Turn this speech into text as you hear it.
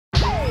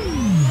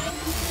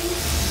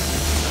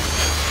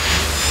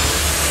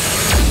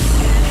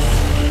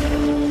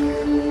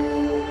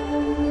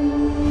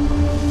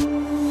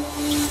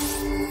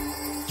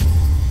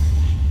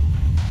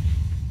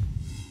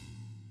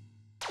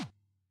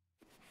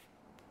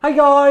Hey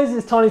guys,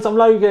 it's Tiny Tom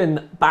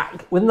Logan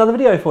back with another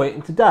video for you.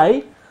 And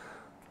today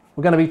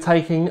we're going to be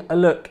taking a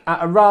look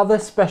at a rather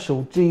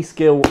special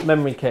G.skill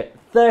memory kit.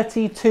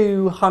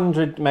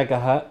 3200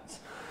 MHz,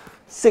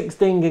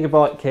 16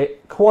 GB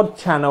kit, quad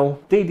channel,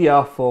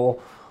 DDR4,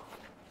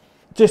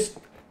 just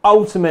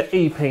ultimate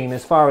EP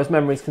as far as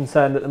memory is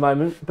concerned at the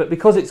moment. But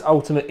because it's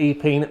ultimate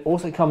EP, it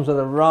also comes with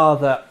a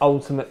rather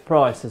ultimate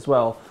price as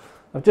well.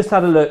 I've just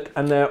had a look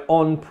and they're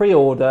on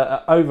pre-order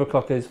at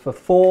Overclockers for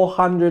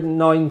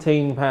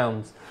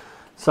 £419.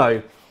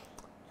 So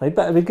they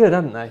better be good,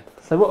 haven't they?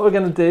 So what we're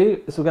going to do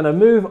is we're going to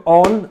move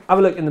on, have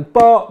a look in the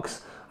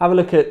box, have a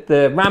look at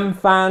the RAM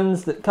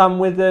fans that come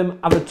with them,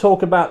 have a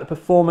talk about the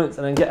performance,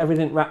 and then get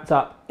everything wrapped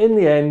up in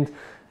the end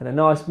in a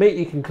nice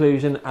meaty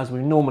conclusion as we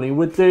normally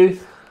would do.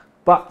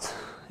 But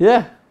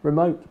yeah,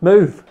 remote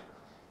move.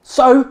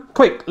 So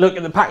quick look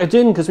at the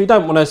packaging because we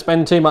don't want to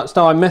spend too much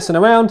time messing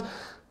around.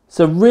 It's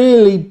a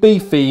really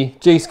beefy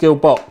G.skill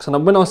box,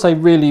 and when I say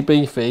really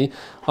beefy,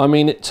 I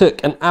mean it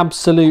took an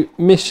absolute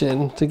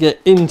mission to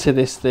get into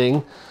this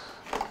thing,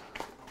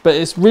 but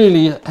it's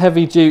really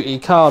heavy duty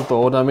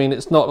cardboard. I mean,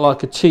 it's not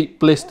like a cheap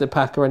blister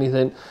pack or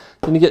anything.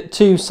 Then you get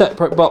two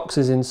separate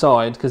boxes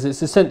inside because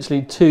it's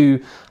essentially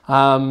two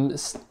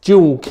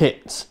dual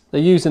kits.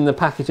 They're using the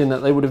packaging that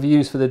they would have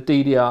used for the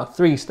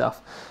DDR3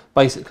 stuff,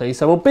 basically.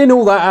 So we'll bin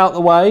all that out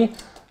the way,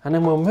 and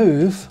then we'll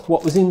move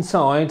what was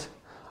inside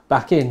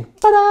back in.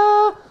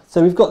 Ta-da!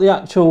 So we've got the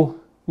actual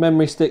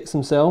memory sticks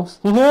themselves.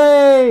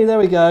 Hey, there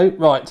we go.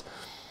 Right.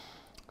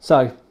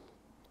 So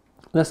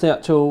that's the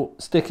actual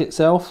stick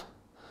itself.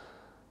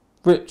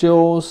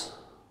 Ripjaws.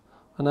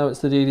 I know it's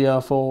the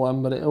DDR4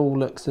 one, but it all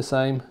looks the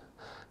same.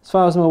 As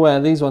far as I'm aware,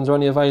 these ones are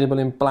only available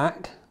in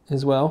black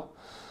as well.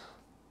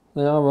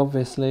 They are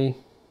obviously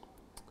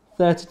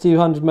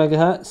 3200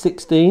 MHz,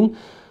 16.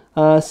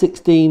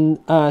 16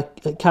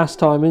 cast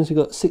timings. We've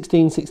got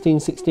 16, 16,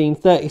 16,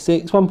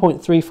 36,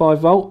 1.35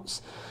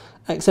 volts,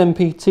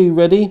 XMP2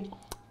 ready,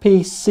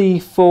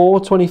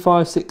 PC4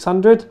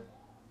 25600,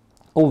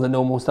 all the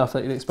normal stuff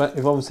that you'd expect.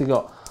 We've obviously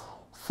got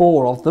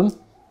 4 of them,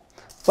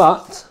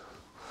 but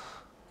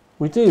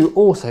we do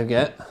also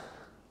get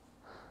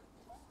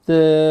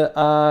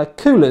the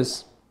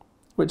coolers,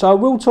 which I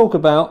will talk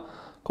about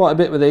quite a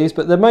bit with these,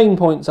 but the main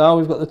points are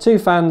we've got the 2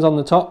 fans on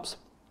the tops.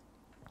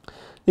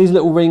 These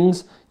little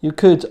rings you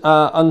could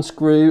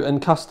unscrew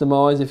and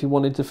customise if you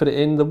wanted to fit it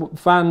in. The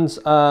fans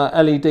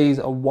LEDs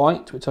are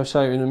white, which I'll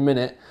show you in a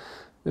minute.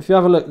 If you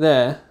have a look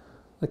there,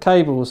 the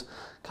cables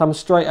come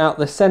straight out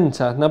the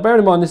centre. Now bear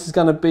in mind this is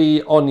going to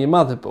be on your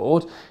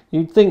motherboard.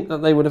 You'd think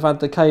that they would have had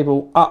the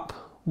cable up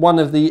one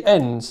of the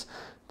ends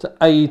to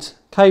aid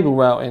cable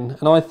routing,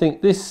 and I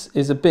think this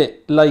is a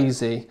bit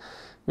lazy,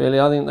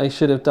 really. I think they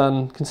should have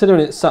done, considering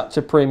it's such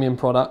a premium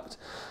product.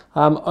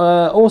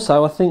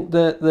 Also, I think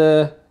that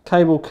the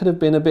cable could have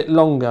been a bit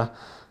longer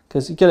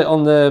because you get it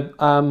on the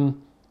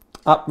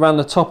up around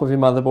the top of your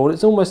motherboard.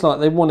 It's almost like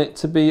they want it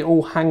to be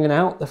all hanging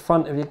out the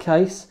front of your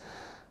case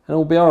and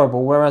all be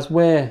horrible, whereas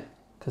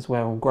because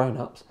we're all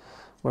grown-ups,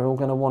 we're all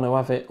going to want to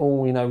have it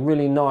all, you know,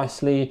 really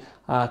nicely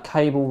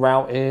cable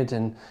routed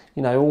and,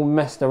 you know, all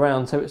messed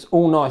around so it's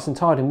all nice and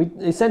tidy.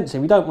 And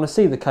essentially we don't want to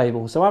see the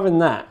cable, so having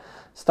that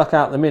stuck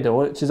out the middle,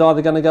 which is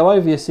either going to go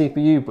over your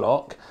CPU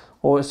block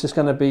or it's just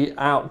going to be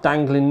out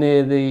dangling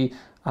near the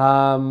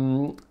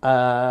like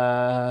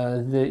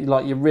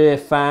your rear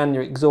fan,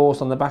 your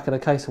exhaust on the back of the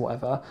case or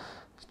whatever.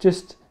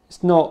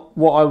 It's not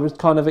what I was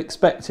kind of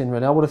expecting,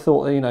 really. I would have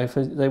thought that, you know,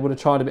 they would have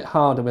tried a bit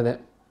harder with it.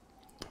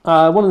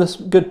 One of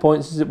the good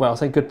points is, well, I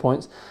say good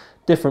points,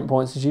 different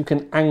points, is you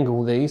can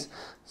angle these,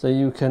 so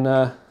you can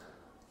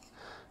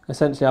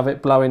essentially have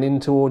it blowing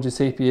in towards your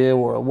CPU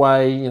or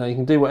away. You know, you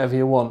can do whatever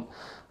you want.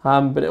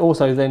 But it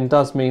also then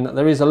does mean that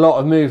there is a lot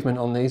of movement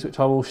on these, which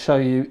I will show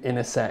you in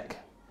a sec.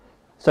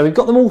 So we've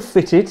got them all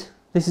fitted.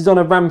 This is on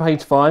a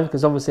Rampage 5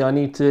 because obviously I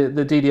need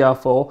the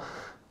DDR4,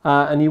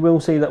 and you will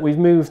see that we've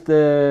moved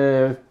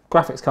the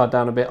graphics card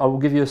down a bit. I will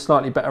give you a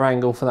slightly better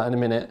angle for that in a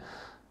minute.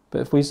 But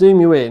if we zoom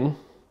you in,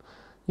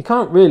 you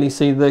can't really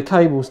see the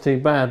cables too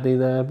badly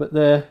there, but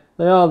they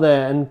are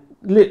there, and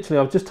literally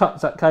I've just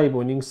touched that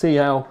cable and you can see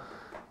how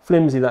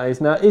flimsy that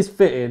is. Now it is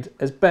fitted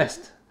as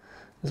best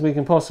as we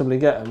can possibly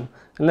get them,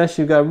 unless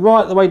you go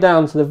right the way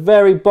down to the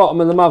very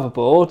bottom of the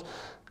motherboard.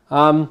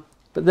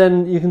 But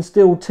then you can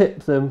still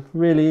tip them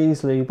really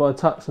easily by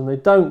touching them. They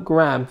don't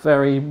grab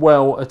very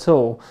well at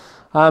all.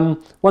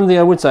 One thing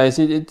I would say is,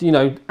 you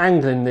know,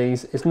 angling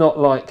these, it's not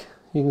like,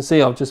 you can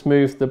see I've just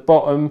moved the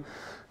bottom.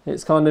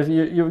 It's kind of,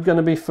 you're going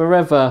to be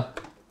forever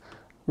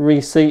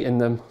reseating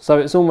them. So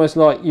it's almost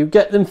like you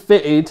get them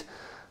fitted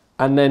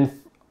and then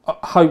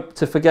hope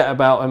to forget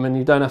about them and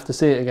you don't have to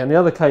see it again. The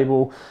other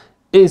cable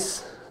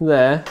is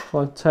there. If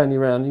I turn you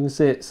around, you can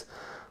see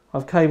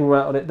I've cable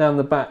routed it down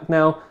the back.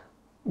 Now,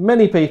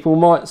 many people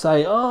might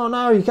say, oh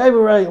no, your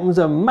cable routing was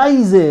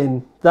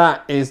amazing.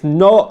 That is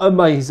not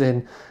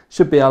amazing.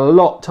 Should be a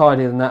lot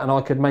tidier than that, and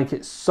I could make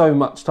it so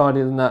much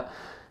tidier than that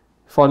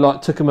if I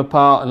like took them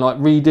apart and like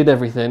redid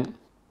everything.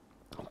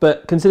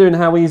 But considering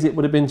how easy it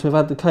would have been to have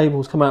had the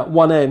cables come out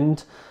one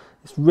end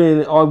It's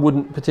really, I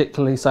wouldn't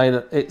particularly say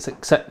that it's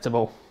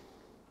acceptable.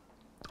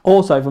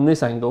 Also from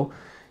this angle,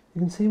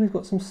 you can see we've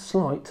got some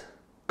slight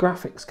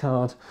graphics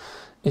card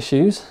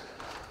issues,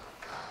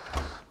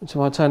 which if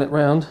I turn it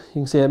round,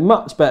 you can see a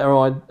much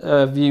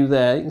better view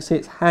there. You can see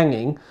it's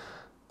hanging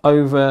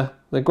over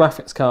the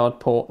graphics card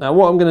port. Now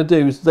what I'm going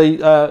to do is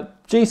the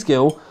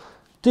G.skill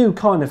do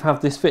kind of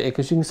have this fitted,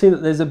 because you can see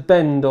that there's a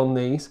bend on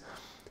these.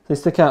 They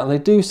stick out, and they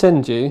do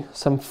send you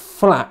some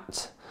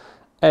flat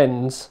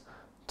ends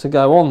to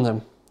go on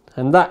them,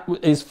 and that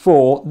is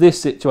for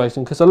this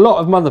situation, because a lot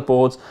of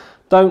motherboards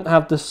don't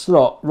have the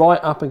slot right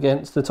up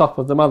against the top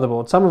of the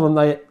motherboard. Some of them,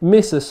 they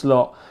miss a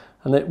slot,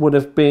 and it would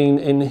have been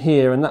in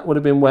here, and that would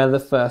have been where the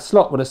first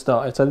slot would have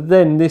started, so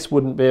then this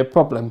wouldn't be a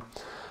problem.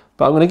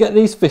 But I'm going to get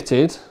these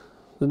fitted,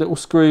 the little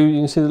screw,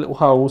 you can see the little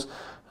holes,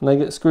 and they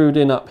get screwed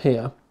in up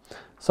here.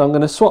 So I'm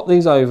going to swap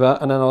these over,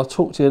 and then I'll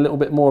talk to you a little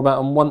bit more about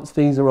them once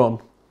these are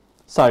on.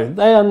 So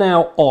they are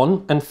now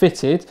on and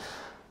fitted.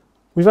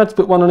 We've had to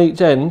put one on each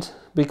end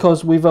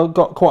because we've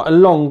got quite a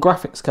long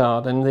graphics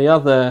card, and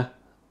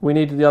we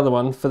needed the other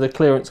one for the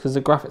clearance because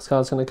the graphics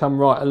card is going to come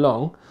right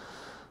along.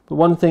 But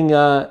one thing,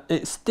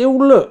 it still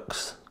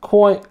looks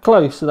quite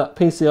close to that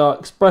PCI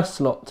Express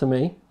slot to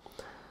me.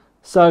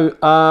 So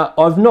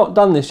I've not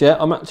done this yet.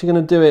 I'm actually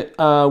going to do it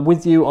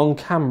with you on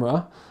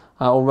camera,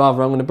 or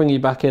rather I'm going to bring you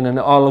back in and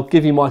I'll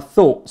give you my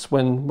thoughts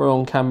when we're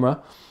on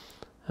camera.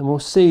 And we'll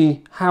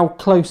see how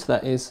close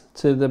that is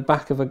to the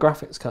back of a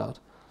graphics card.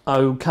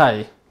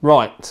 Okay,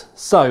 right,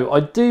 so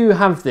I do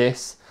have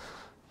this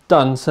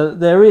done, so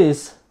there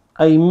is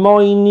a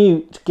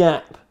minute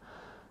gap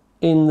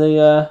in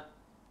the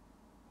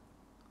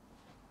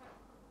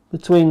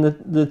between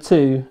the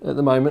two at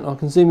the moment. I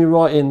can zoom you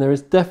right in, there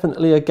is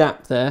definitely a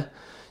gap there,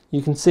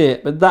 you can see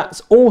it, but that's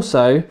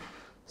also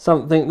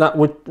something that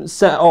would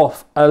set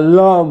off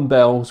alarm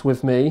bells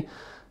with me.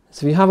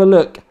 So if you have a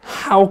look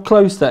how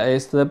close that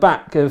is to the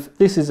back of,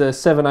 this is a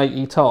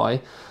 780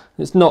 Ti,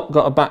 it's not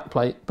got a back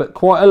plate, but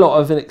quite a lot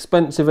of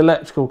inexpensive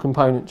electrical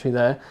componentry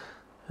there.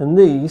 And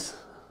these,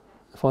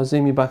 if I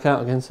zoom you back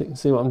out again so you can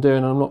see what I'm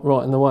doing, I'm not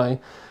right in the way,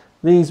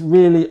 these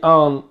really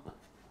aren't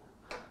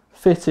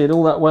fitted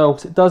all that well,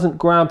 because it doesn't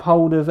grab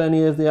hold of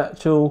any of the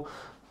actual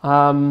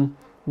RAM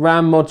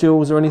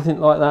modules or anything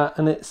like that.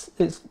 And it's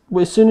as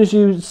soon as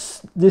you,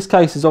 this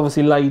case is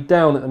obviously laid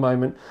down at the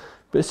moment,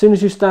 but as soon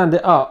as you stand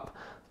it up,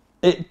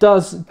 it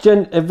does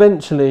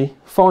eventually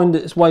find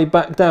its way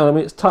back down. I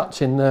mean, it's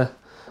touching the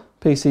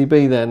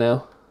PCB there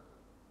now.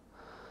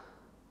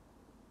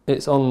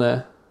 It's on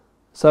there.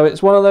 So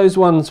it's one of those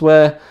ones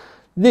where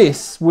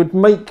this would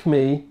make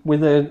me,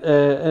 with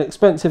an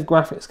expensive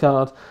graphics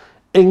card,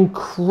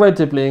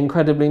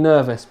 incredibly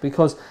nervous,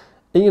 because,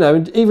 you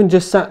know, even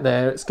just sat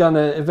there, it's going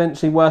to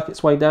eventually work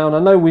its way down. I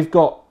know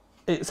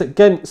it's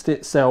against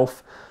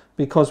itself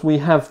because we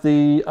have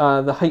the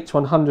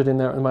H100 in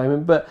there at the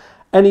moment, but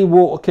any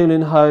water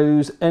cooling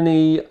hose,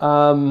 any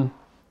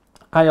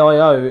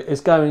AIO is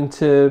going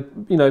to,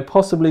 you know,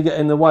 possibly get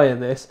in the way of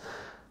this.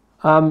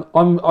 I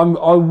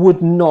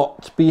would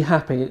not be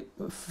happy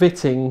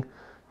fitting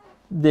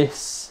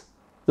this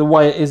the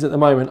way it is at the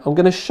moment. I'm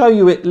going to show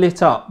you it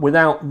lit up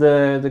without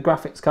the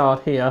graphics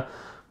card here.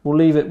 We'll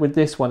leave it with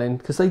this one in,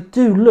 because they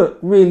do look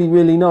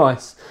really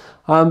nice.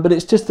 But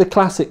it's just the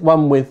classic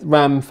one with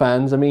RAM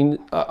fans. I mean,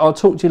 I'll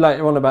talk to you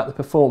later on about the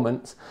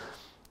performance.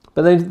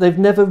 But they've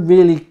never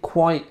really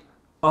quite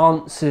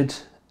answered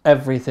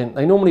everything.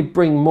 They normally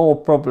bring more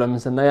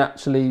problems than they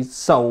actually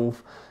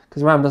solve,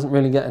 because RAM doesn't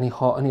really get any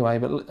hot anyway,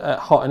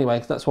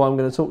 because that's why I'm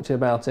going to talk to you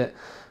about it.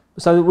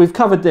 So we've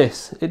covered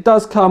this. It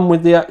does come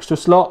with the extra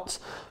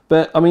slots,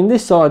 but I mean,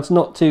 this side's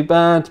not too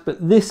bad,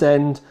 but this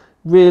end,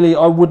 really,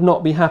 I would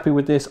not be happy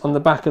with this on the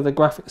back of the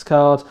graphics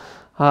card.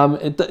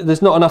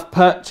 There's not enough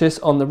purchase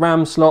on the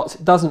RAM slots.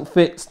 It doesn't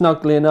fit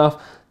snugly enough.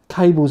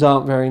 Cables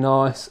aren't very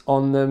nice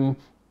on them.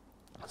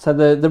 So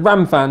the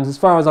RAM fans, as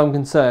far as I'm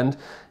concerned,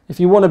 if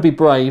you want to be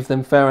brave,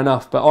 then fair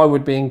enough. But I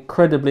would be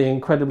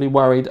incredibly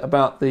worried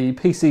about the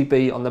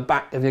PCB on the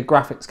back of your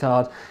graphics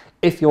card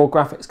if your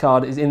graphics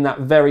card is in that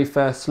very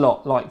first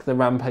slot, like the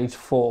Rampage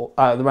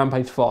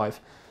 5.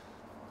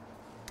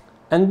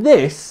 And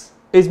this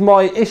is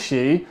my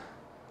issue.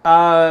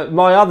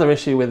 My other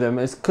issue with them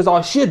is because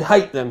I should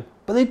hate them,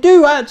 but they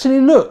do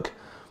actually look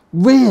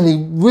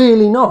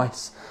really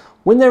nice.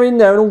 When they're in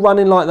there and all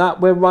running like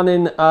that, we're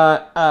running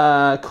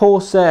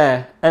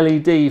Corsair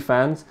LED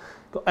fans.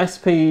 Got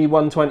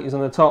SP120s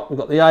on the top, we've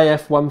got the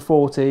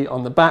AF140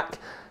 on the back.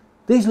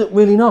 These look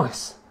really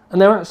nice,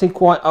 and they're actually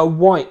quite a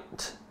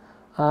white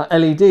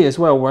LED as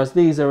well, whereas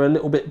these are a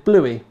little bit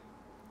bluey.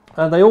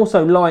 They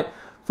also light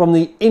from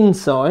the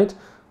inside,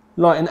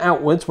 lighting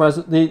outwards,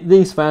 whereas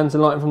these fans are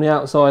lighting from the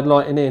outside,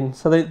 lighting in.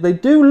 So they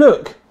do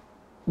look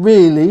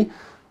really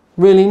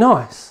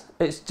nice.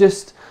 It's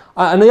just...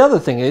 and the other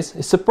thing is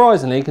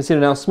surprisingly,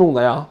 considering how small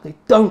they are, they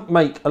don't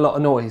make a lot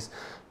of noise.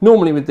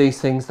 Normally with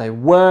these things, they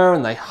whir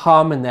and they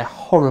hum and they're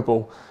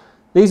horrible.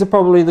 These are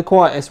probably the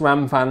quietest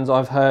RAM fans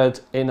I've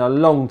heard in a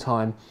long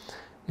time.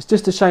 It's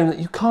just a shame that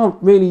you can't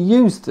really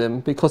use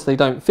them because they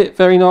don't fit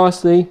very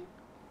nicely.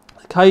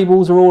 The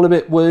cables are all a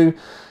bit woo.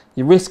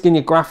 You're risking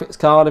your graphics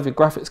card if your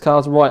graphics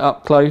card's right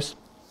up close.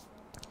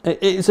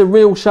 It's a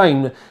real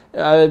shame.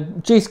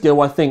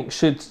 G.skill, I think,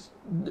 should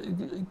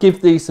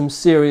give these some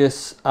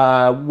serious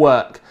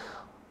work.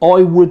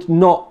 I would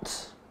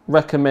not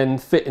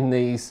recommend fitting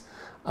these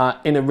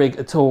in a rig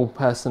at all,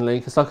 personally,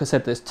 because like I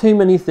said, there's too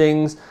many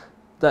things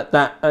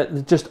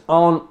that just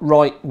aren't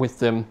right with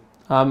them.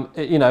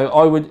 You know,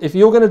 I would, if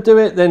you're going to do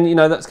it, then you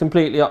know that's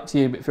completely up to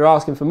you. But if you're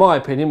asking for my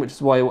opinion, which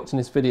is why you're watching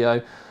this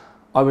video,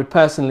 I would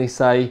personally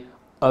say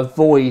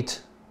avoid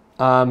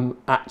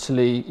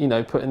actually, you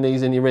know, putting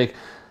these in your rig.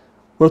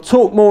 We'll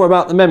talk more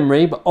about the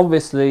memory, but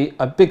obviously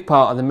a big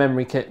part of the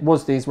memory kit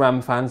was these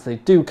RAM fans. They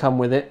do come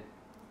with it,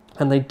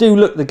 and they do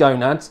look the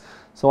gonads.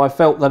 So I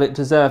felt that it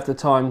deserved the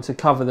time to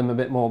cover them a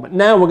bit more. But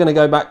now we're going to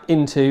go back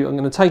into, I'm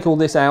going to take all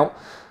this out.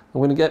 I'm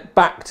going to get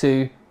back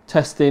to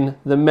testing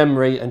the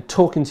memory and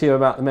talking to you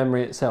about the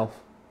memory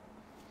itself.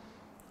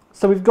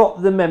 So we've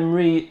got the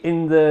memory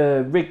in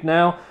the rig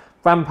now.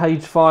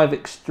 Rampage 5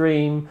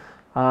 Extreme,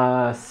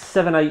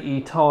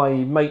 780 tie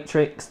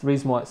matrix. The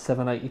reason why it's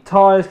 780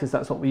 ties because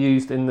that's what we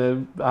used in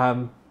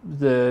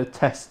the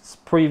tests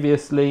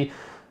previously.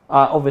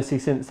 Obviously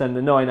since then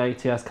the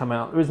 980 has come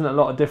out. There isn't a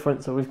lot of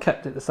difference, so we've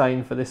kept it the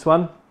same for this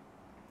one.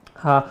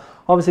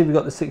 Obviously we've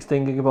got the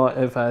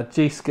 16GB of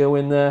G.skill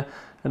in there,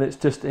 and it's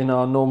just in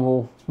our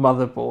normal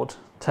motherboard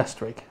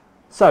test rig.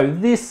 So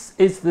this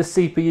is the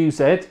CPU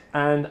Z,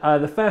 and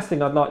the first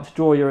thing I'd like to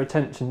draw your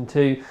attention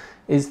to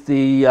is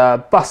the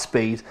bus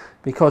speed,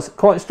 because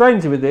quite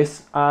strangely with this,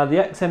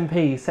 the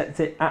XMP sets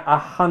it at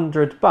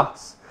 100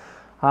 bus.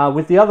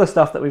 With the other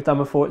stuff that we've done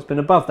before, it's been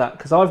above that,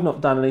 because I've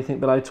not done anything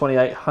below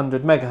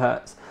 2800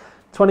 megahertz.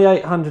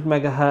 2800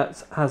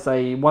 megahertz has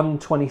a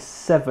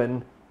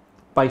 127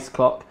 base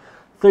clock.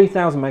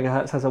 3000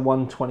 megahertz has a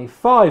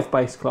 125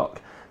 base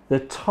clock. The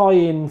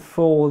tie-in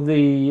for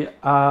the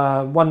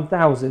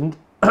 1000,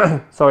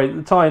 sorry,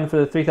 the tie-in for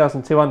the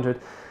 3200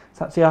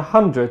 is actually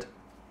 100,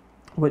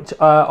 which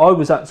I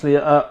was actually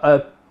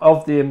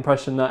of the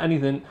impression that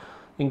anything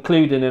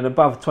including and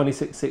above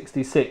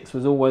 2666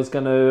 was always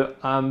going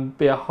to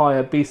be a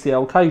higher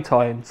BCLK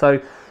tie-in. So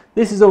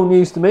this is all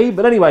news to me,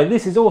 but anyway,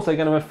 this is also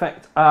going to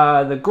affect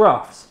the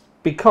graphs,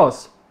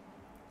 because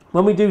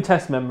when we do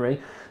test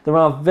memory, there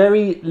are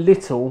very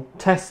little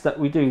tests that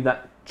we do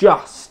that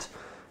just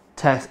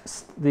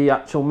tests the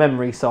actual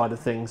memory side of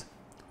things.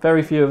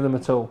 Very few of them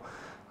at all.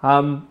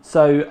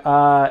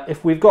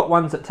 If we've got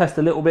ones that test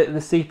a little bit of the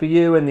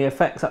CPU and the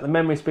effects that the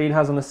memory speed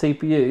has on the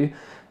CPU,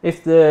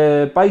 if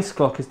the base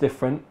clock is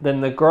different,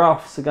 then the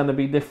graphs are going to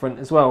be different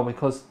as well,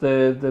 because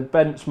the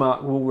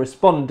benchmark will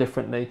respond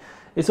differently.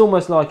 It's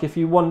almost like if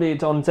you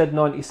wanted on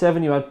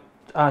Z97, you had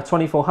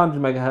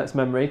 2400 megahertz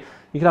memory,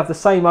 you could have the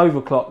same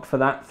overclock for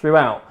that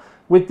throughout.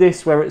 With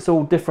this, where it's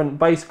all different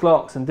base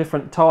clocks and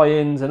different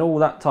tie-ins and all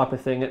that type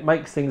of thing, it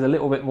makes things a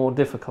little bit more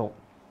difficult.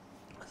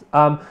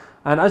 And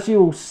as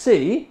you will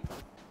see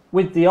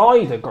with the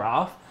IDA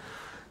graph,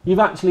 you've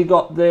actually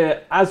got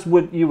as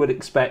you would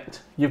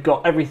expect, you've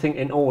got everything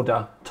in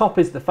order. Top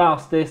is the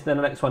fastest, then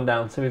the next one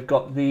down. So we've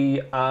got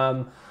the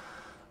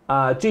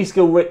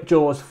G.skill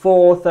Ripjaws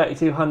 4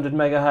 3200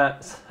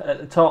 megahertz at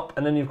the top,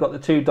 and then you've got the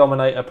two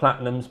Dominator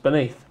Platinums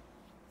beneath.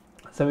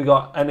 So we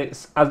got, and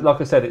it's,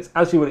 like I said, it's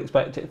as you would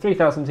expect it,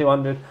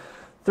 3200,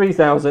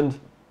 3000,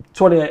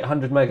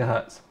 2800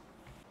 megahertz.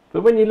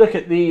 But when you look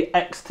at the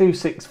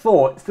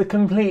X264, it's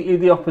completely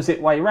the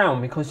opposite way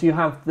round, because you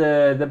have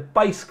the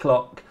base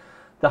clock,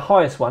 the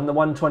highest one, the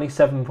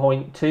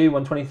 127.2,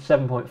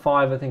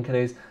 127.5 I think it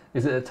is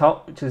at the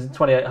top, which is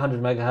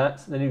 2800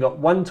 megahertz. Then you've got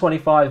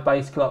 125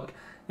 base clock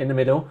in the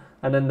middle,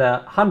 and then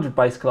the 100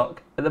 base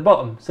clock at the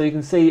bottom. So you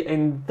can see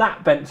in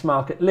that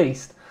benchmark at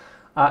least,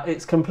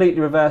 it's completely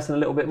reversed and a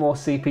little bit more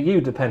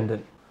CPU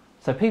dependent.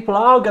 So people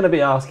are going to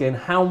be asking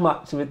how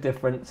much of a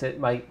difference it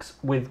makes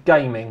with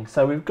gaming.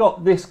 So we've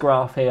got this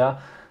graph here.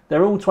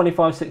 They're all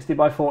 2560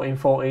 by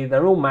 1440.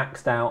 They're all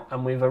maxed out,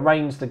 and we've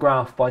arranged the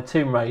graph by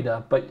Tomb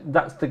Raider, but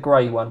that's the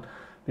grey one.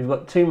 We've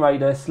got Tomb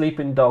Raider,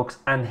 Sleeping Dogs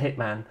and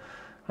Hitman.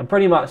 And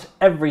pretty much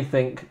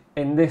everything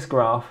in this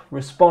graph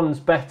responds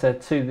better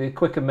to the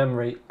quicker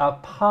memory,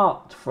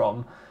 apart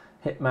from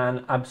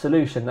Hitman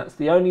Absolution. That's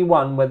the only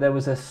one where there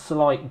was a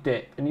slight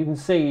dip, and you can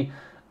see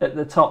at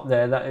the top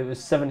there that it was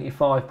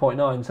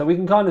 75.9. So we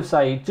can kind of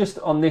say just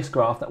on this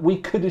graph that we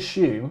could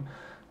assume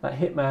that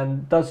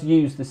Hitman does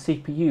use the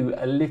CPU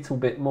a little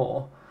bit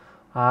more,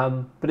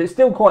 but it's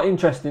still quite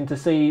interesting to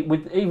see,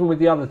 even with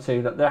the other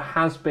two, that there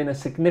has been a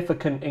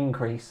significant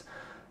increase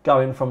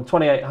going from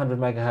 2800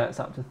 megahertz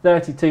up to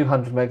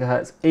 3200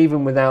 megahertz,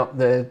 even without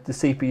the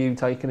CPU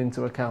taken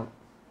into account.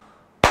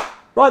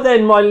 Right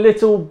then, my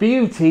little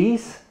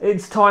beauties,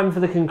 it's time for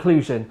the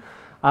conclusion.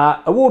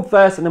 Award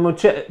first, and then we'll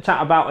chat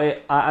about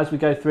it as we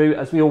go through,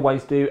 as we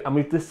always do, and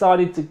we've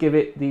decided to give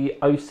it the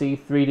OC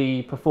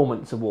 3D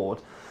Performance Award.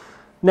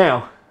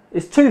 Now,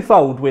 it's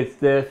twofold with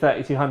the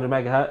 3200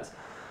 megahertz,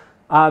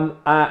 and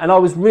I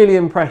was really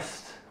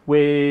impressed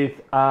with,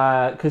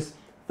 because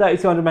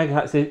 3200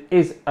 megahertz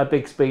is a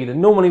big speed, and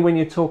normally when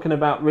you're talking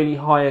about really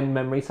high-end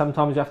memory,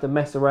 sometimes you have to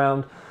mess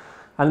around.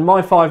 And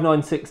my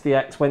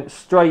 5960X went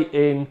straight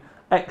in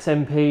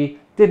XMP,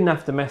 didn't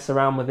have to mess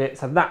around with it,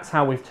 so that's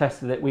how we've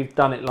tested it. We've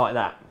done it like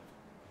that.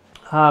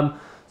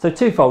 So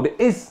twofold, it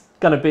is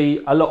going to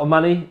be a lot of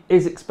money,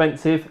 is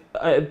expensive.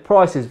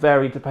 Prices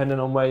vary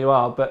depending on where you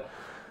are, but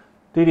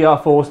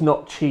DDR4 is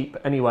not cheap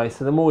anyway,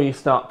 so the more you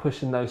start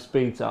pushing those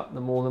speeds up,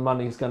 the more the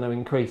money is going to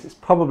increase. It's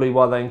probably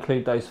why they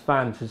include those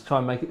fans, to try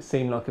and make it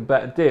seem like a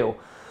better deal.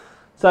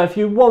 So if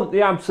you want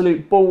the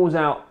absolute balls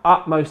out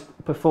utmost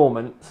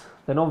performance,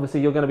 then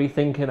obviously you're going to be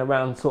thinking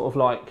around sort of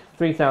like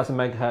 3000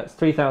 megahertz,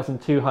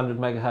 3200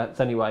 megahertz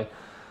anyway.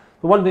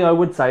 The one thing I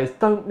would say is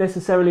don't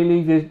necessarily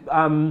leave your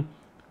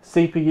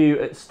CPU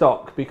at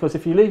stock, because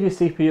if you leave your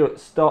CPU at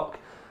stock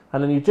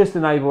and then you just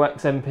enable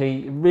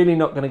XMP, you're really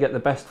not going to get the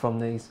best from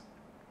these.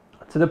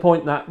 To the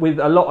point that with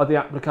a lot of the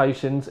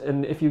applications,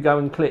 and if you go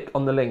and click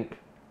on the link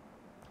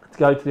to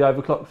go to the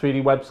Overclock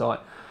 3D website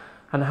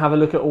and have a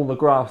look at all the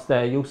graphs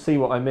there, you'll see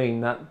what I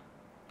mean. That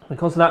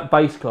because of that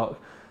base clock,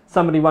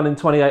 somebody running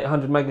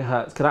 2800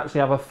 megahertz could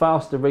actually have a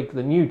faster rig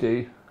than you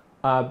do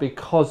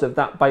because of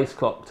that base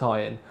clock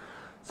tie-in.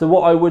 So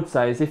what I would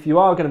say is, if you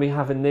are going to be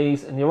having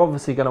these, and you're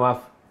obviously going to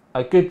have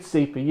a good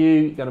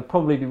CPU, you're going to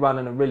probably be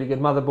running a really good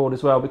motherboard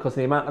as well, because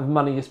the amount of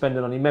money you're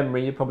spending on your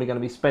memory, you're probably going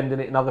to be spending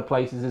it in other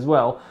places as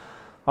well.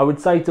 I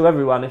would say to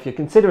everyone, if you're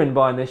considering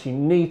buying this, you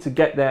need to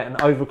get there and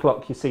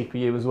overclock your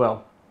CPU as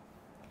well.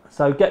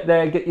 So get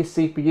there, get your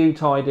CPU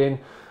tied in,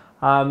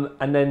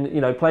 and then, you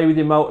know, play with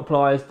your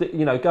multipliers.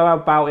 You know, go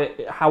about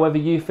it however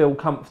you feel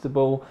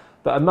comfortable.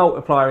 But a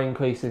multiplier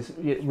increase is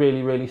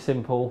really, really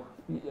simple.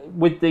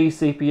 With these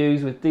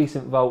CPUs with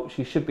decent volts,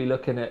 you should be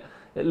looking at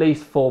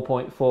least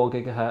 4.4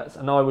 gigahertz.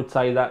 And I would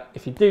say that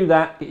if you do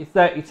that, get your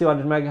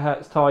 3200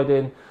 megahertz tied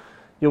in,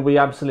 you'll be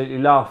absolutely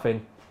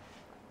laughing.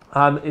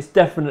 It's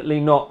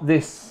definitely not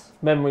this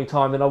memory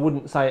time, and I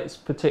wouldn't say it's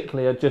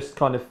particularly a just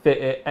kind of fit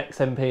it,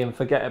 XMP and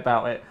forget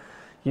about it.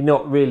 You're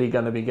not really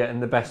going to be getting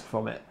the best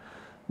from it.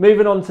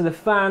 Moving on to the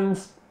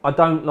fans, I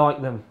don't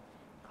like them.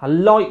 I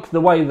like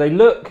the way they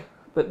look,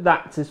 but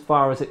that's as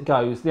far as it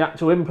goes. The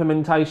actual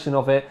implementation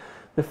of it,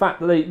 the fact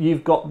that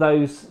you've got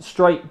those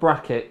straight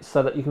brackets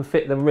so that you can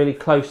fit them really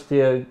close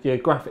to your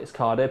graphics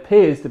card, it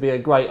appears to be a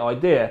great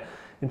idea,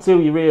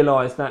 until you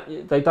realise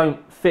that they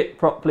don't fit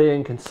properly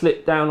and can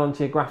slip down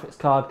onto your graphics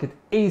card, could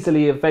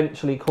easily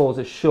eventually cause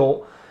a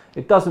short.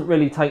 It doesn't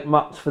really take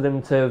much for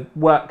them to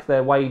work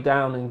their way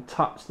down and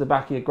touch the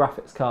back of your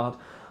graphics card.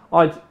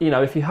 You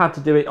know, if you had to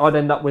do it, I'd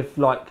end up with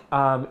like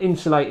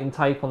insulating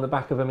tape on the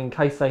back of them in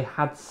case they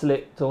had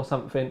slipped or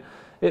something.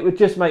 It would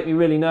just make me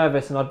really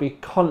nervous, and I'd be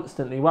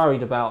constantly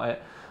worried about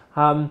it.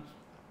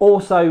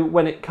 Also,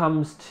 when it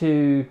comes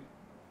to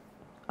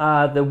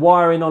the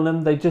wiring on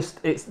them,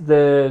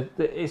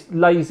 it's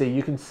lazy.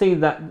 You can see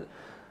that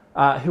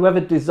whoever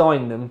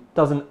designed them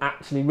doesn't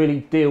actually really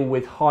deal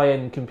with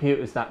high-end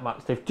computers that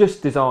much. They've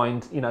just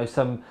designed, you know,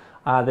 some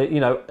that, you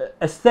know,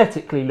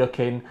 aesthetically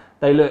looking,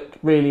 they look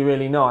really,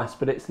 really nice,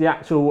 but it's the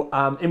actual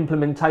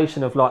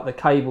implementation of like the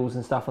cables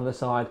and stuff on the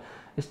side.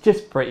 It's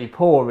just pretty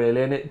poor,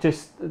 really, and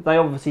they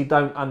obviously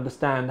don't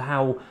understand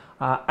how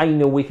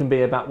anal we can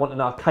be about wanting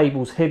our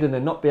cables hidden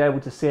and not be able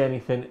to see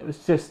anything.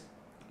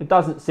 It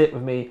doesn't sit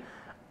with me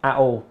at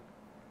all.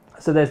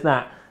 So there's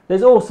that.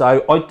 There's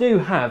also, I do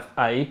have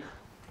a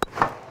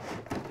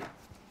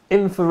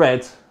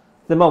infrared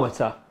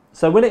thermometer.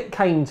 So when it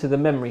came to the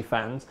memory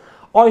fans,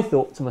 I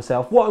thought to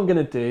myself, what I'm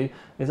going to do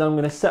is I'm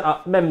going to set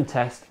up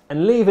MemTest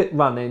and leave it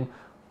running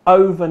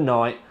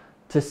overnight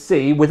to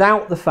see,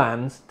 without the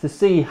fans, to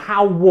see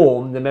how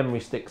warm the memory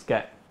sticks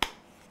get.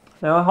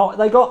 Now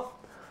they got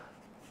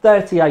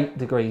 38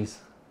 degrees.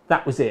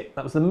 That was it.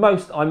 That was the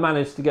most I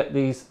managed to get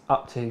these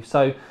up to.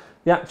 So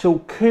the actual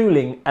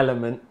cooling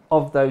element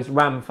of those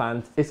RAM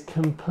fans is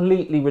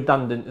completely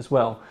redundant as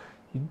well.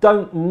 You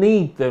don't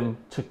need them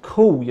to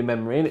cool your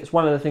memory, and it's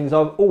one of the things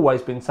I've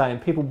always been saying.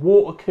 People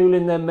water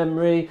cooling their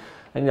memory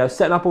and, you know,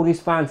 setting up all these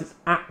fans, it's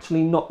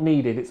actually not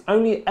needed. It's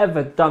only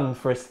ever done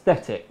for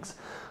aesthetics.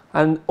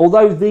 And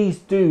although these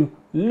do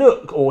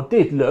look, or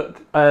did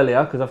look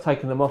earlier, because I've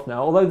taken them off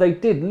now, although they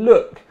did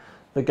look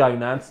the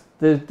gonads,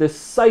 the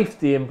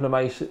safety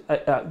implementation,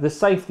 the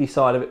safety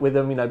side of it with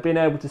them, you know, being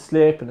able to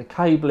slip and the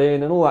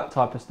cabling and all that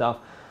type of stuff,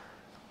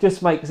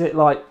 just makes it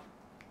like,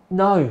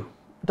 no,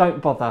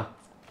 don't bother.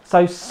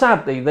 So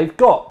sadly, they've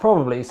got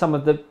probably some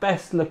of the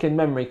best looking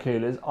memory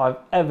coolers I've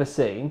ever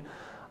seen,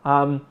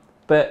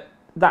 but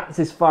that's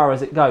as far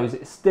as it goes.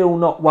 It's still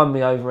not won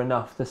me over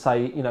enough to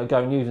say, you know,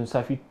 go and use them. So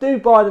if you do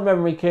buy the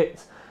memory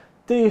kits,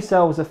 do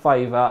yourselves a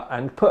favour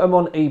and put them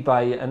on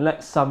eBay and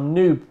let some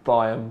noob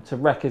buy them to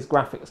wreck his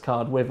graphics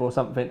card with or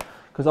something,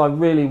 because I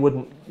really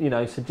wouldn't, you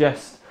know,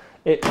 suggest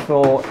it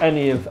for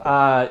any of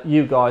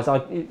you guys.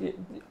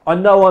 I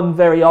know I'm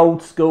very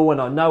old school,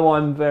 and I know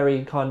I'm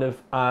very kind of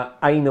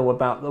anal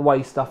about the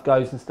way stuff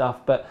goes and stuff,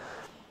 but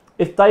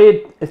if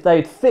they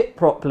had fit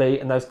properly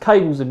and those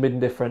cables had been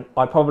different,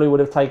 I probably would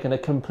have taken a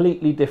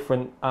completely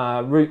different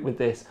route with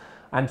this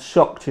and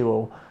shocked you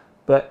all.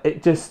 but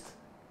it just,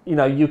 you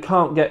know, you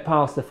can't get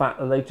past the fact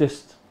that they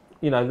just,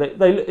 you know,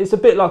 it's a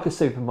bit like a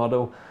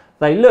supermodel.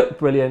 They look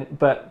brilliant,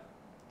 but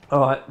all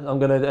right, I'm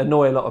going to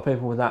annoy a lot of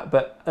people with that,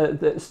 but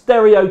the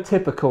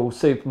stereotypical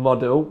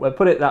supermodel, we'll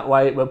put it that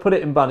way, we'll put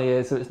it in bunny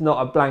ears so it's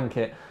not a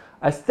blanket.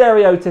 A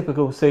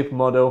stereotypical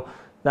supermodel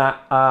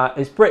that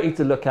is pretty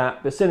to look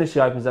at, but as soon as she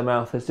opens her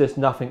mouth, there's just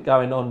nothing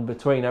going on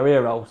between her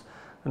ear rolls.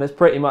 And it's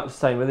pretty much the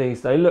same with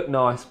these. They look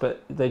nice,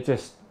 but they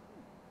just,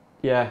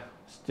 yeah,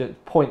 it's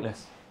just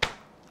pointless.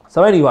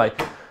 So anyway,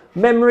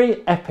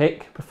 memory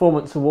epic,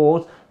 performance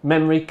awards,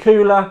 memory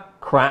cooler,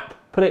 crap.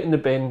 Put it in the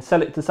bin,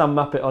 sell it to some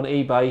muppet on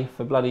eBay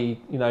for bloody,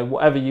 you know,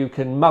 whatever you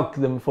can mug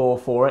them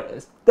for it.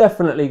 It's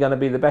definitely going to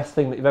be the best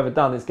thing that you've ever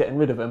done is getting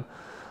rid of them.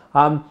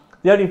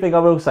 The only thing I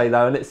will say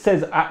though, and it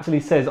actually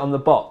says on the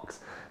box,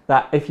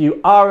 that if you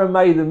are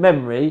made of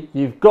memory,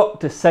 you've got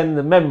to send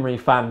the memory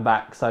fan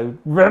back. So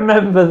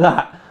remember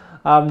that.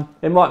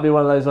 It might be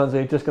one of those ones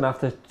where you're just going to have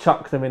to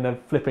chuck them in a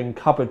flipping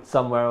cupboard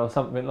somewhere or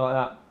something like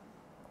that.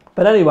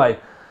 But anyway,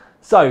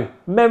 so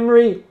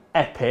memory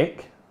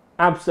epic.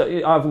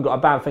 Absolutely, I haven't got a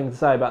bad thing to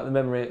say about the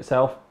memory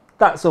itself.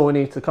 That's all we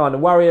need to kind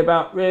of worry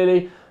about,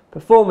 really.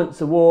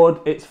 Performance award,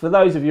 it's for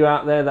those of you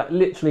out there that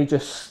literally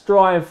just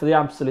strive for the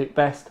absolute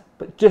best,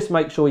 but just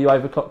make sure you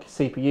overclock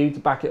your CPU to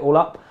back it all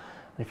up.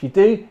 And if you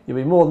do, you'll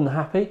be more than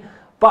happy.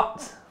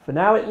 But for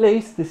now at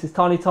least, this is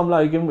Tiny Tom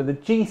Logan with a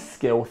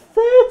G.skill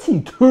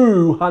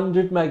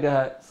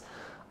 3200Mhz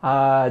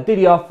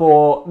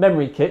DDR4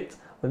 memory kit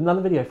with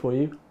another video for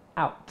you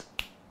out.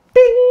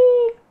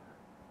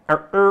 I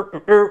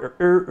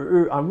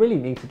really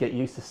need to get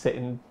used to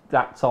sitting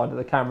that side of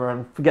the camera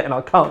and forgetting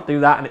I can't do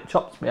that and it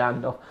chops my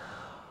hand off.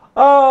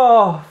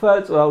 Oh,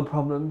 first world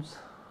problems.